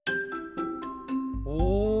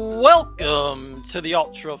Welcome to the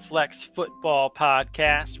Ultraflex Football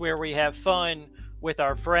Podcast, where we have fun with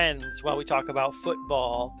our friends while we talk about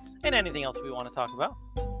football and anything else we want to talk about.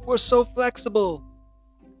 We're so flexible.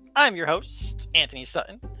 I'm your host, Anthony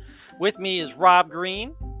Sutton. With me is Rob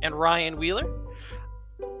Green and Ryan Wheeler.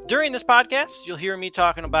 During this podcast, you'll hear me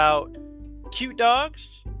talking about cute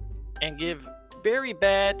dogs and give very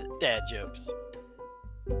bad dad jokes.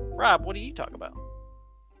 Rob, what do you talk about?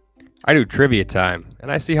 I do trivia time,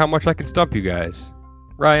 and I see how much I can stump you guys.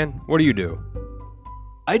 Ryan, what do you do?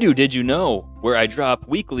 I do Did You Know, where I drop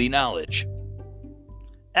weekly knowledge.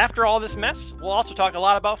 After all this mess, we'll also talk a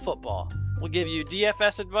lot about football. We'll give you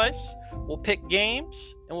DFS advice, we'll pick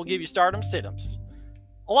games, and we'll give you stardom sit-ems.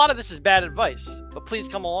 A lot of this is bad advice, but please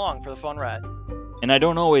come along for the fun ride. And I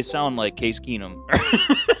don't always sound like Case Keenum.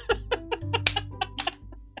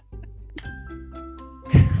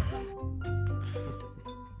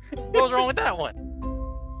 What was wrong with that one?